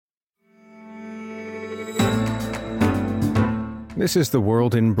This is The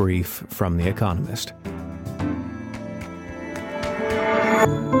World in Brief from The Economist.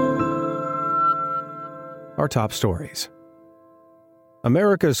 Our top stories.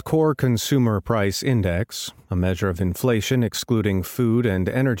 America's Core Consumer Price Index, a measure of inflation excluding food and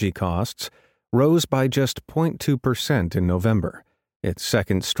energy costs, rose by just 0.2% in November, its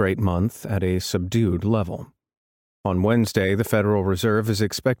second straight month at a subdued level. On Wednesday, the Federal Reserve is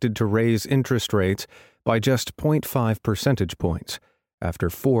expected to raise interest rates by just 0.5 percentage points, after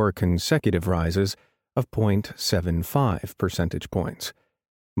 4 consecutive rises of 0.75 percentage points.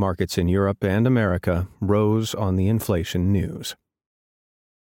 Markets in Europe and America rose on the inflation news.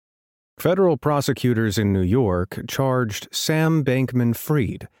 Federal prosecutors in New York charged Sam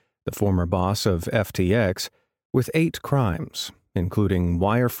Bankman-Fried, the former boss of FTX, with 8 crimes, including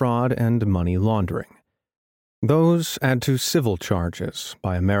wire fraud and money laundering. Those add to civil charges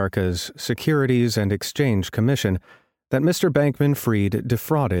by America's Securities and Exchange Commission that Mr. Bankman-Fried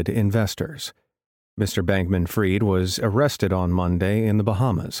defrauded investors. Mr. Bankman-Fried was arrested on Monday in the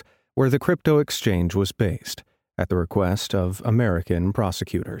Bahamas, where the crypto exchange was based, at the request of American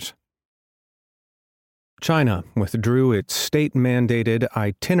prosecutors. China withdrew its state-mandated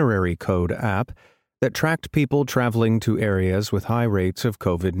itinerary code app that tracked people traveling to areas with high rates of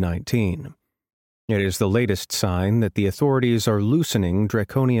COVID-19. It is the latest sign that the authorities are loosening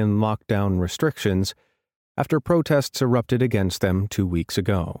draconian lockdown restrictions after protests erupted against them 2 weeks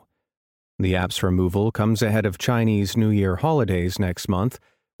ago. The app's removal comes ahead of Chinese New Year holidays next month,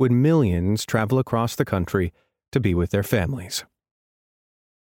 when millions travel across the country to be with their families.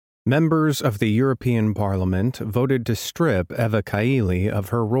 Members of the European Parliament voted to strip Eva Kaili of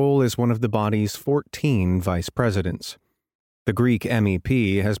her role as one of the body's 14 vice presidents. The Greek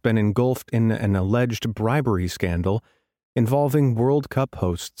MEP has been engulfed in an alleged bribery scandal involving World Cup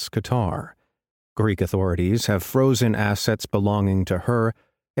hosts Qatar. Greek authorities have frozen assets belonging to her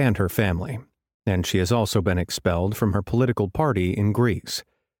and her family, and she has also been expelled from her political party in Greece.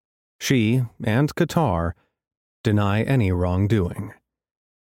 She and Qatar deny any wrongdoing.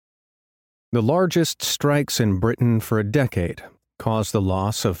 The largest strikes in Britain for a decade caused the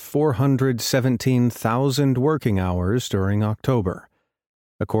loss of 417,000 working hours during October,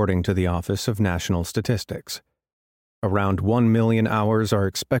 according to the Office of National Statistics. Around 1 million hours are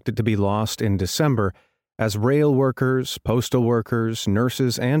expected to be lost in December as rail workers, postal workers,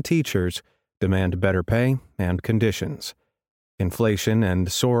 nurses, and teachers demand better pay and conditions. Inflation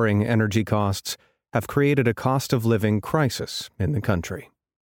and soaring energy costs have created a cost of living crisis in the country.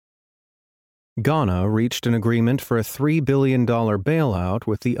 Ghana reached an agreement for a $3 billion bailout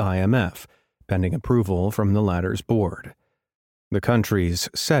with the IMF, pending approval from the latter's board. The country's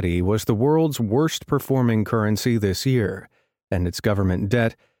cedi was the world's worst-performing currency this year, and its government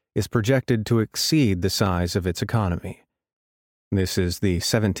debt is projected to exceed the size of its economy. This is the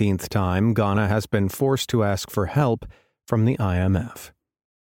 17th time Ghana has been forced to ask for help from the IMF.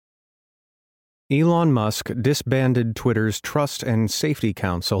 Elon Musk disbanded Twitter's Trust and Safety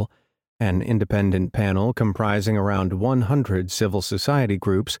Council, an independent panel comprising around 100 civil society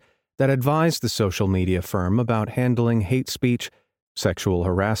groups that advise the social media firm about handling hate speech, sexual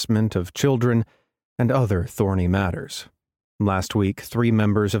harassment of children, and other thorny matters. Last week, 3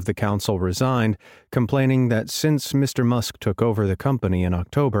 members of the council resigned, complaining that since Mr. Musk took over the company in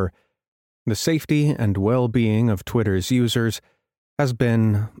October, the safety and well-being of Twitter's users has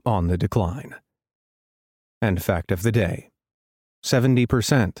been on the decline. And fact of the day: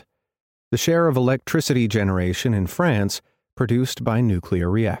 70%. The share of electricity generation in France produced by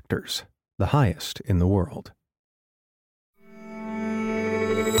nuclear reactors, the highest in the world.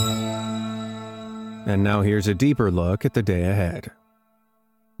 And now here's a deeper look at the day ahead.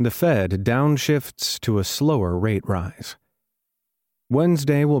 The Fed downshifts to a slower rate rise.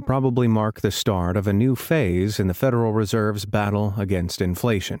 Wednesday will probably mark the start of a new phase in the Federal Reserve's battle against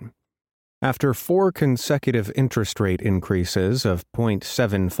inflation. After 4 consecutive interest rate increases of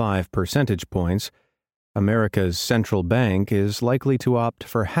 0.75 percentage points, America's central bank is likely to opt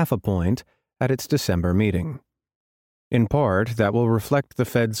for half a point at its December meeting. In part, that will reflect the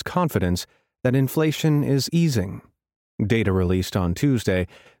Fed's confidence that inflation is easing. Data released on Tuesday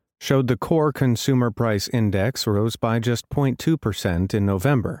showed the Core Consumer Price Index rose by just 0.2% in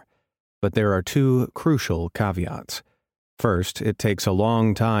November, but there are 2 crucial caveats. First, it takes a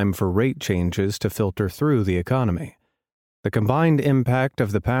long time for rate changes to filter through the economy. The combined impact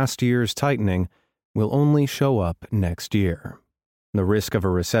of the past year's tightening will only show up next year. The risk of a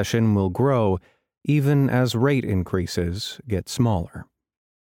recession will grow even as rate increases get smaller.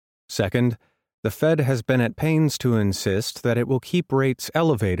 Second, the Fed has been at pains to insist that it will keep rates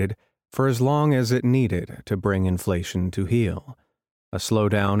elevated for as long as it needed to bring inflation to heel. A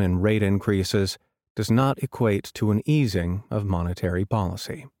slowdown in rate increases does not equate to an easing of monetary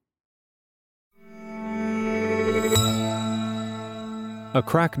policy. A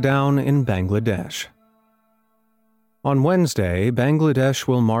crackdown in Bangladesh. On Wednesday, Bangladesh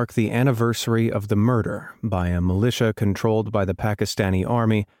will mark the anniversary of the murder by a militia controlled by the Pakistani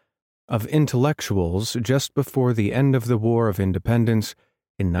army of intellectuals just before the end of the War of Independence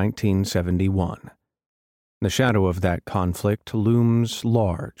in 1971. The shadow of that conflict looms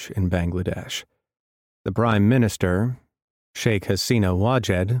large in Bangladesh. The Prime Minister, Sheikh Hasina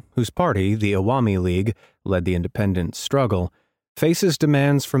Wajed, whose party, the Awami League, led the independence struggle, faces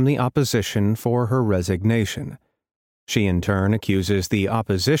demands from the opposition for her resignation. She in turn accuses the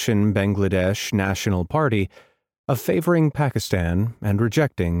opposition Bangladesh National Party of favoring Pakistan and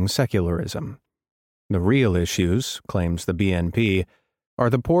rejecting secularism. The real issues, claims the BNP, are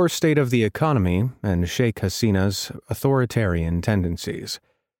the poor state of the economy and Sheikh Hasina's authoritarian tendencies.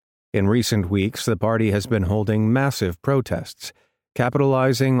 In recent weeks, the party has been holding massive protests,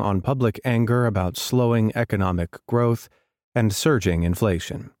 capitalizing on public anger about slowing economic growth and surging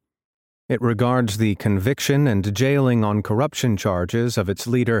inflation. It regards the conviction and jailing on corruption charges of its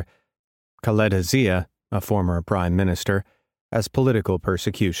leader, Khaleda Zia, a former prime minister, as political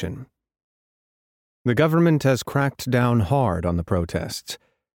persecution. The government has cracked down hard on the protests.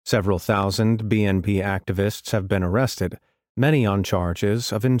 Several thousand BNP activists have been arrested, many on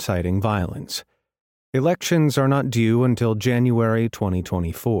charges of inciting violence. Elections are not due until January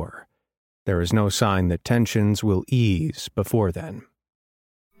 2024. There is no sign that tensions will ease before then.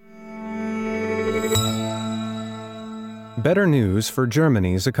 Better news for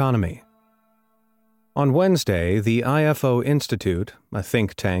Germany's economy. On Wednesday, the IFO Institute, a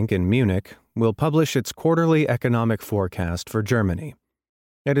think tank in Munich, will publish its quarterly economic forecast for Germany.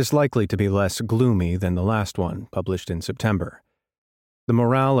 It is likely to be less gloomy than the last one, published in September. The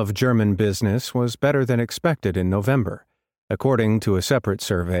morale of German business was better than expected in November, according to a separate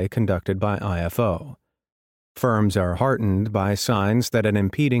survey conducted by IFO. Firms are heartened by signs that an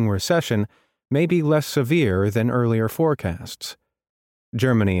impending recession may be less severe than earlier forecasts.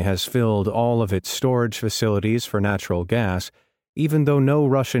 Germany has filled all of its storage facilities for natural gas, even though no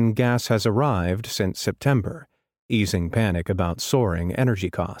Russian gas has arrived since September, easing panic about soaring energy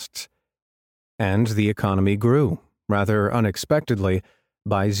costs. And the economy grew, rather unexpectedly,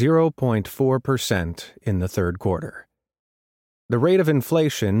 by 0.4% in the third quarter. The rate of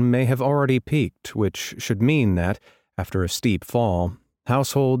inflation may have already peaked, which should mean that, after a steep fall,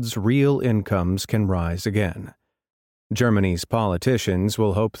 households' real incomes can rise again. Germany's politicians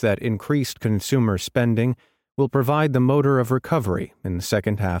will hope that increased consumer spending will provide the motor of recovery in the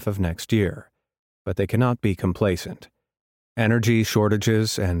second half of next year. But they cannot be complacent. Energy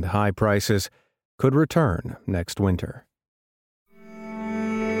shortages and high prices could return next winter.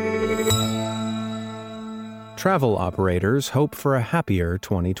 Travel operators hope for a happier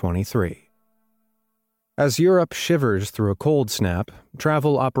 2023. As Europe shivers through a cold snap,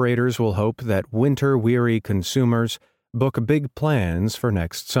 travel operators will hope that winter-weary consumers book big plans for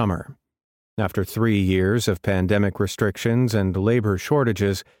next summer. After 3 years of pandemic restrictions and labor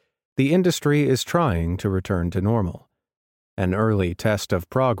shortages, the industry is trying to return to normal. An early test of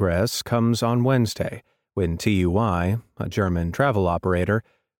progress comes on Wednesday, when TUI, a German travel operator,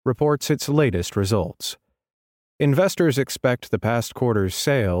 reports its latest results. Investors expect the past quarter's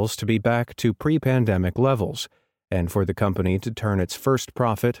sales to be back to pre-pandemic levels, and for the company to turn its first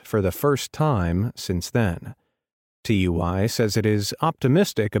profit for the first time since then. TUI says it is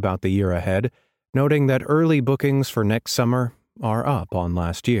optimistic about the year ahead, noting that early bookings for next summer are up on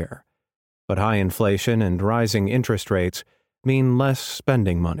last year. But high inflation and rising interest rates mean less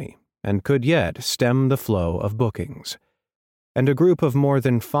spending money and could yet stem the flow of bookings. And a group of more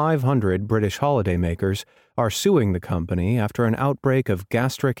than 500 British holidaymakers are suing the company after an outbreak of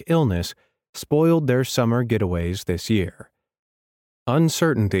gastric illness spoiled their summer getaways this year.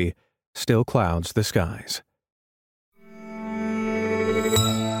 Uncertainty still clouds the skies.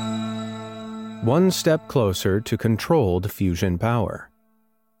 One step closer to controlled fusion power.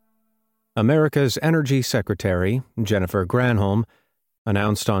 America's Energy Secretary, Jennifer Granholm,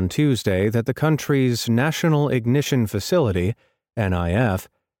 announced on Tuesday that the country's National Ignition Facility, NIF,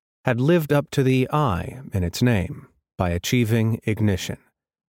 had lived up to the I in its name by achieving ignition.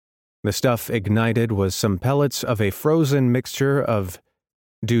 The stuff ignited was some pellets of a frozen mixture of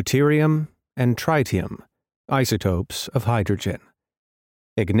deuterium and tritium, isotopes of hydrogen.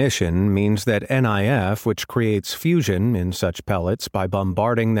 Ignition means that NIF, which creates fusion in such pellets by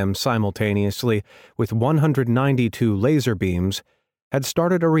bombarding them simultaneously with 192 laser beams, had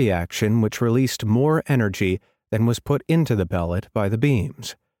started a reaction which released more energy than was put into the pellet by the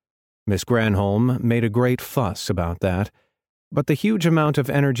beams. Miss Granholm made a great fuss about that, but the huge amount of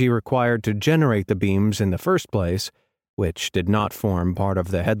energy required to generate the beams in the first place, which did not form part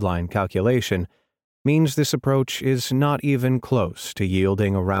of the headline calculation, means this approach is not even close to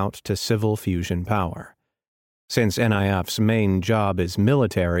yielding a route to civil fusion power. Since NIF's main job is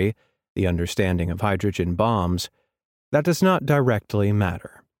military, the understanding of hydrogen bombs, that does not directly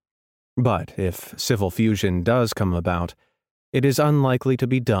matter. But if civil fusion does come about, it is unlikely to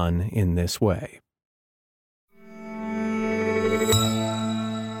be done in this way.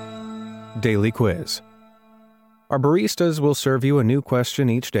 Daily Quiz. Our baristas will serve you a new question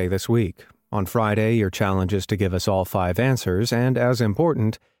each day this week. On Friday, your challenge is to give us all 5 answers and, as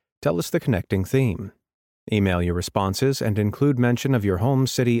important, tell us the connecting theme. Email your responses and include mention of your home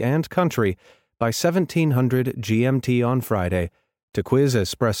city and country by 1700 GMT on Friday to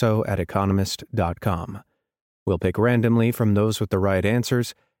quizespresso@economist.com. We'll pick randomly from those with the right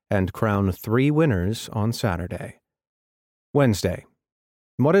answers and crown 3 winners on Saturday. Wednesday.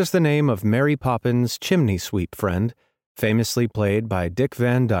 What is the name of Mary Poppins' chimney sweep friend, famously played by Dick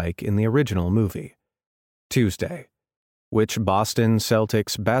Van Dyke in the original movie? Tuesday. Which Boston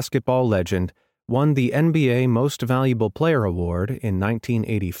Celtics basketball legend won the NBA Most Valuable Player Award in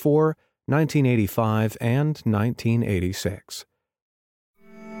 1984, 1985, and 1986?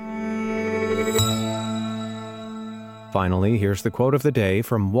 Finally, here's the quote of the day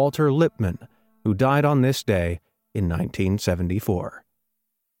from Walter Lippmann, who died on this day in 1974.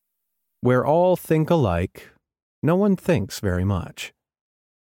 Where all think alike, no one thinks very much.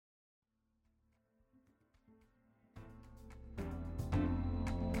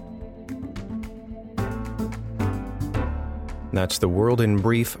 That's the World in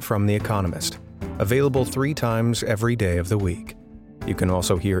Brief from The Economist, available 3 times every day of the week. You can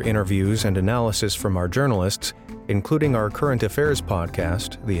also hear interviews and analysis from our journalists, including our current affairs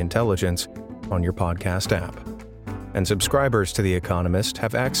podcast, The Intelligence, on your podcast app. And subscribers to The Economist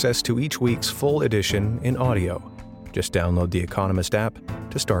have access to each week's full edition in audio. Just download The Economist app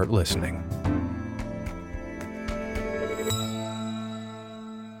to start listening.